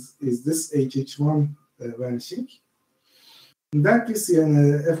this HH1 vanishing. That you see on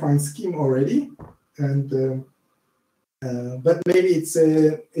a affine scheme already, and but maybe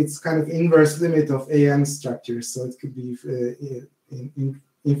it's kind of inverse limit of AN structures, so it could be in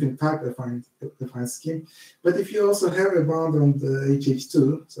infinite type affine scheme. But if you also have a bound on the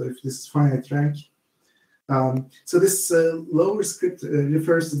HH2, so if this is finite rank, so this lower script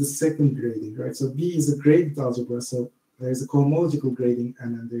refers to the second grading, right? So B is a graded algebra, so there is a homological grading,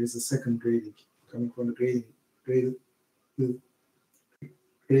 and then there is a second grading coming from the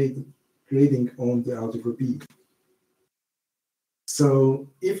grading on the algebra B. So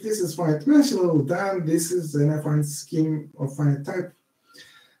if this is finite dimensional, then this is an affine scheme of finite type.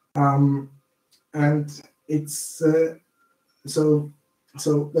 And it's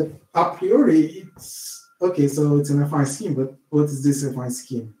but a priori it's okay. So it's an affine scheme, but what is this affine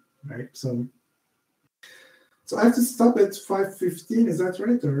scheme, right? So I have to stop at 5:15. Is that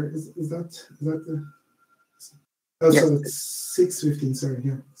right, or is that the? Oh, yes. So it's 6:15. Sorry,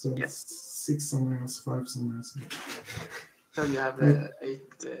 yeah. So yes. 6 somewhere else, 5 somewhere else. So you have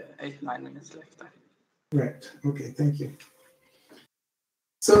 9 minutes left. Right. Okay. Thank you.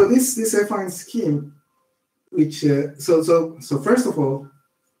 So this affine scheme, which so first of all,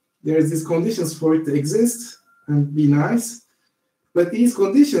 there's these conditions for it to exist and be nice, but these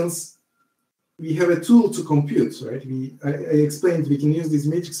conditions we have a tool to compute, right? I explained we can use this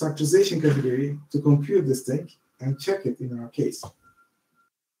matrix factorization category to compute this thing and check it in our case.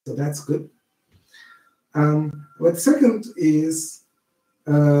 So that's good. But second is,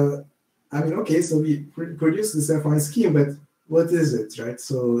 okay, so we produce this affine scheme, but what is it, right?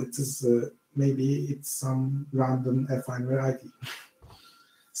 So it is maybe it's some random affine variety.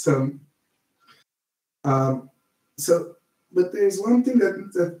 But there's one thing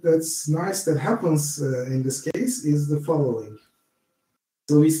that's nice that happens in this case is the following.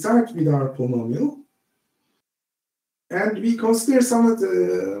 So we start with our polynomial, and we consider somewhat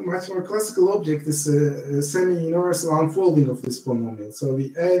much more classical object, this semi-universal unfolding of this polynomial. So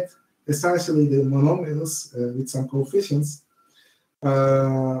we add essentially the monomials with some coefficients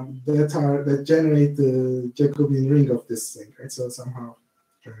that generate the Jacobian ring of this thing, right? So somehow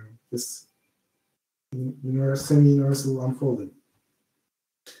this semi-universal unfolding.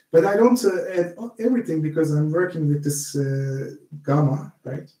 But I don't add everything because I'm working with this gamma,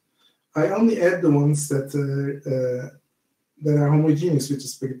 right? I only add the ones that are homogeneous with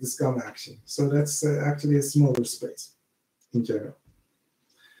respect to this gamma action. So that's actually a smaller space in general.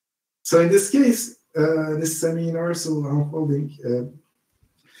 So in this case, this semi-universal unfolding,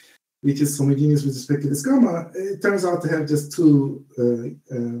 which is homogeneous with respect to this gamma, it turns out to have just two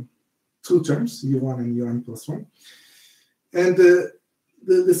terms, u1 and un plus 1. And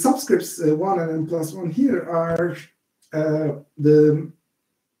the subscripts 1 and n plus 1 here are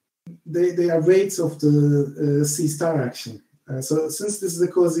they are weights of the C star action. So since this is a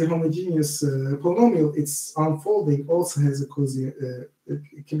quasi-homogeneous polynomial, its unfolding also has a quasi.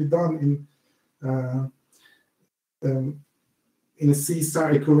 It can be done in a C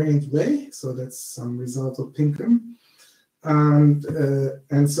star equivalent way. So that's some result of Pinkham,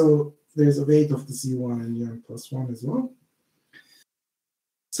 and so there's a weight of the C1 and un plus 1 as well.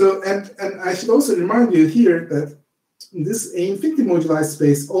 So and I should also remind you here that this infinity moduli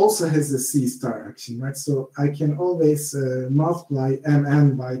space also has a C star action, right? So I can always multiply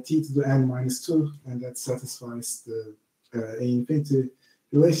mn by t to the n minus 2, and that satisfies the infinity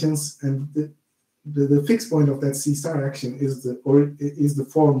relations. And the fixed point of that C star action is the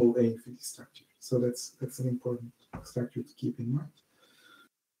formal infinity structure. So that's an important structure to keep in mind.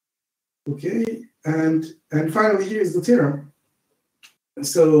 Okay, and finally here is the theorem.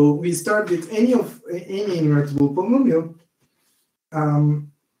 So we start with any invertible polynomial,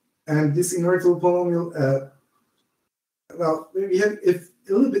 and this invertible polynomial, well, we have a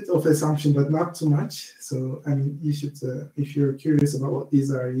little bit of assumption, but not too much. So I mean, you should, if you're curious about what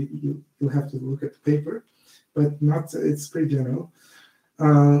these are, you'll have to look at the paper, but not. It's pretty general.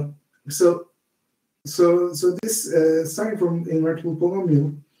 So this starting from invertible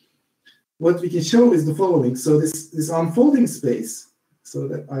polynomial, what we can show is the following. So this unfolding space, so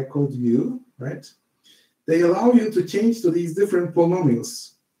that I called U, right? They allow you to change to these different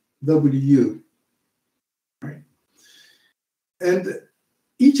polynomials, WU, right? And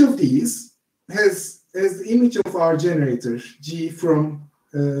each of these has the image of our generator, G, from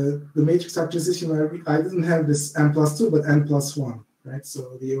the matrix factorization where I didn't have this n+2, but n+1, right?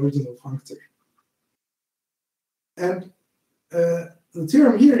 So the original functor. And the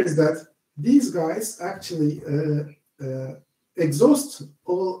theorem here is that these guys actually exhaust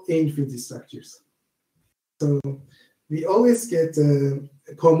all A-infinity structures. So we always get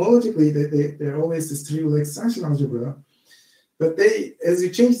cohomologically, they're always this trivial extension algebra, but as you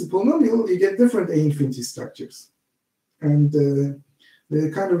change the polynomial, you get different A-infinity structures. And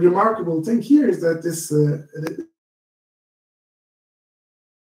the kind of remarkable thing here is that this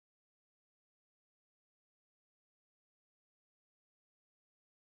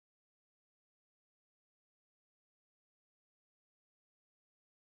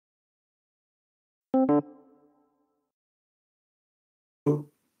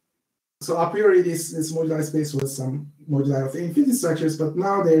so a priori, this moduli space was some moduli of infinity structures, but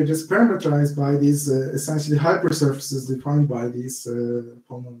now they're just parametrized by these essentially hypersurfaces defined by these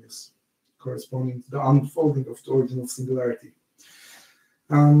polynomials corresponding to the unfolding of the original singularity.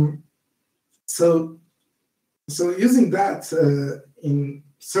 So using that in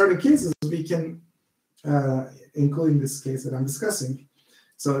certain cases, we can, including this case that I'm discussing.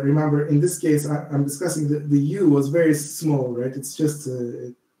 So remember, in this case, I'm discussing the U was very small, right? It's just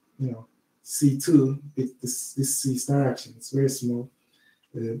C2 with this C star action. It's very small.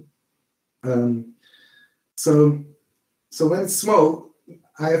 So when it's small,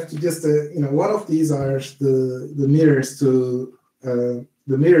 I have to just one of these are the mirrors to the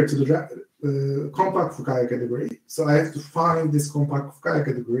mirror to the compact Fukaya category. So I have to find this compact Fukaya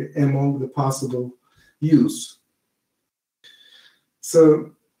category among the possible U's.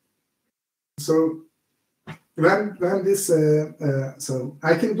 So when this so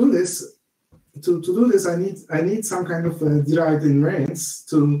I can do this. To do this, I need some kind of derived invariance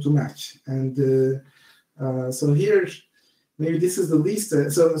to match. And so here, maybe this is the least.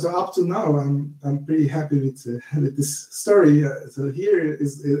 So up to now, I'm pretty happy with this story. So here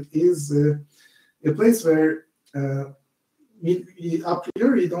is a place where we a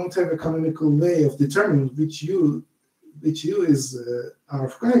priori don't have a canonical way of determining which U is our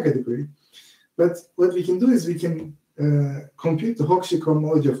Fukaya category. But what we can do is we can compute the Hawkesbury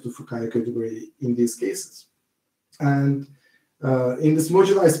homology of the Fukaya category in these cases. And in this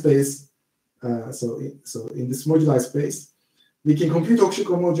moduli space, so in this moduli space, we can compute Hawkesbury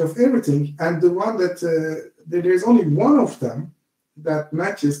homology of everything, and the one that there is only one of them that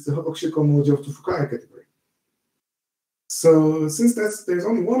matches the Hawkesbury homology of the Fukaya category. So since there's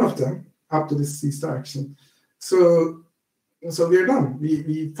only one of them up to this C star action, so we are done.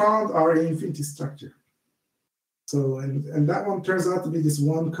 We found our infinity structure. So and that one turns out to be this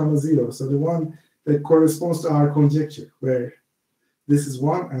 1, 0. So the one that corresponds to our conjecture, where this is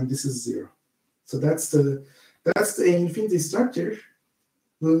 1 and this is 0. So that's the infinity structure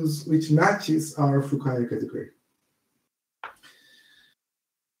which matches our Fukaya category.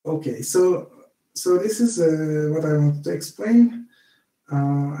 Okay, so this is what I wanted to explain.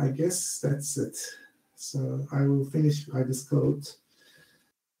 I guess that's it. So I will finish by this quote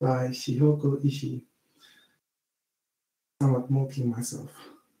by Shihoko Ishii. Somewhat mocking myself.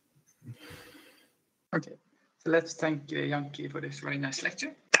 Okay, so let's thank Yanki for this very nice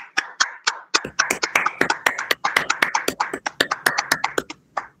lecture.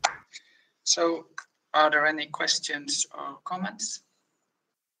 So, are there any questions or comments?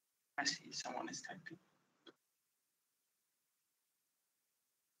 I see someone is typing.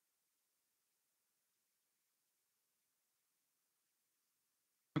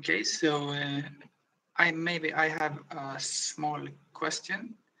 Okay, so I have a small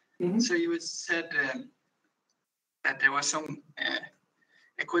question. Mm-hmm. So you said that there was some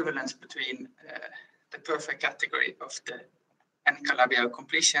equivalence between the perfect category of the Calabi-Yau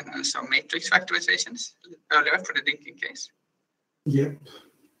completion and some matrix factorizations earlier for the Dynkin case. Yeah.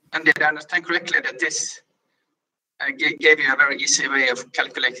 And did I understand correctly that this gave you a very easy way of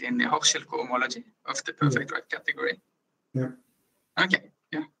calculating the Hausdorff homology of the perfect right category. Yeah. Okay.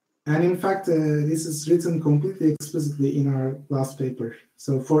 Yeah. And in fact, this is written completely explicitly in our last paper.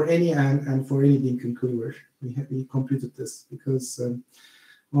 So for any and for any Dynkin quiver, we computed this because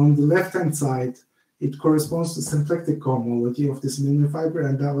on the left-hand side, it corresponds to symplectic homology of this Milnor fiber,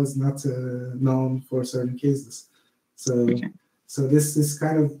 and that was not known for certain cases. So, so this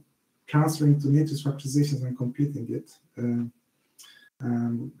kind of transferring to matrix factorizations and computing it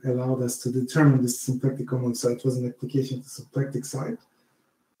allowed us to determine this symplectic homology. So it was an application to the symplectic side.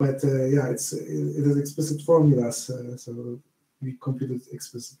 But yeah, it is explicit formulas, so we computed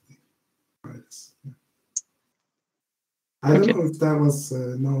explicitly. Yeah. I don't know if that was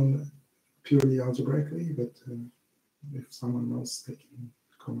known purely algebraically, but if someone knows, they can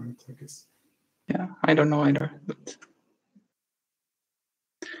comment, I guess. Yeah, I don't know either. But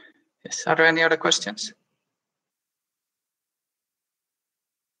yes, are there any other questions?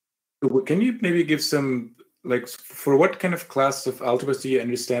 Can you maybe give some, like, for what kind of class of algebras do you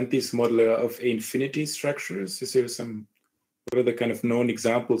understand these modular of A infinity structures? Is there some, what are the kind of known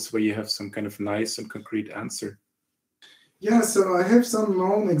examples where you have some kind of nice and concrete answer? Yeah, so I have some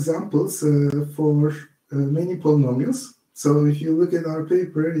known examples for many polynomials. So if you look at our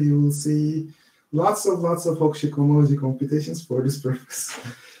paper, you will see lots of Hausdorff homology computations for this purpose.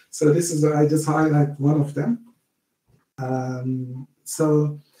 So this is, I just highlight one of them. And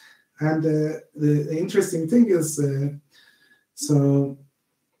the interesting thing is,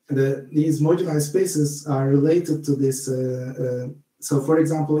 these moduli spaces are related to this. So for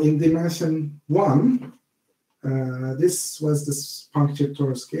example, in dimension 1, this was this punctured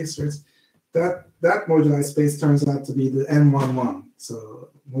torus case, right? That moduli space turns out to be the M11, so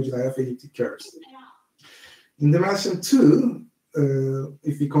moduli of elliptic curves. In dimension 2,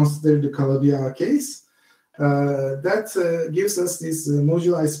 if we consider the Calabi-Yau case, that gives us these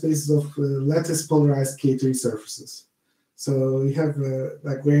moduli spaces of lattice polarized K3 surfaces. So we have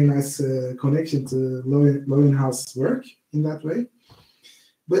like very nice connection to Lowenhaus's work in that way.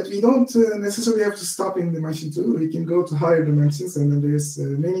 But we don't necessarily have to stop in dimension 2. We can go to higher dimensions, and then there's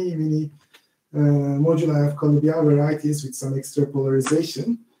many moduli of Calabi-Yau varieties with some extra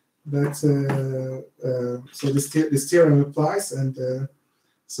polarization. But so this theorem applies, and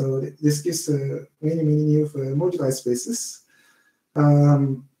so this gives many new moduli spaces,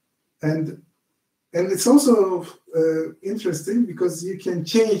 and it's also interesting because you can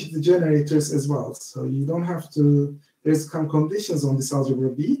change the generators as well. So you don't have to. There's some conditions on this algebra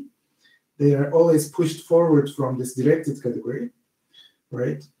B. They are always pushed forward from this directed category,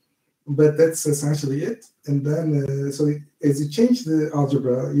 right? But that's essentially it. And then, so as you change the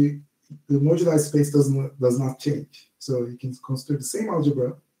algebra, the moduli space does not change. So you can consider the same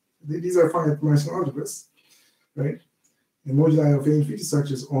algebra. These are finite dimensional algebras, right? And moduli of infinity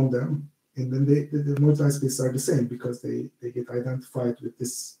structures on them, and then the moduli spaces are the same because they get identified with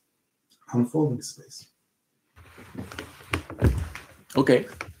this unfolding space. Okay.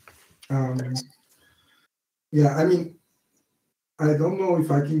 Yeah, I mean, I don't know if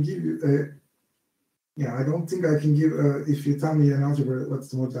I can give you. Yeah, I don't think I can give. If you tell me an algebra, what's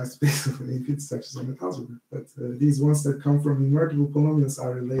the moduli space of infinite structures on that algebra? But these ones that come from invertible polynomials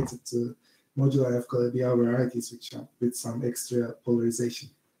are related to moduli of Calabi-Yau varieties, which are with some extra polarization.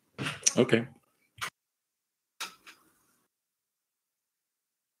 Okay.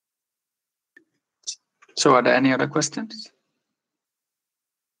 So are there any other questions?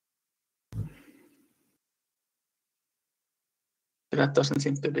 That doesn't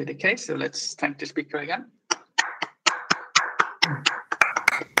seem to be the case, so let's thank the speaker again.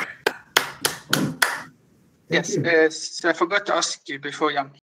 Yes, so I forgot to ask you before, Yanki.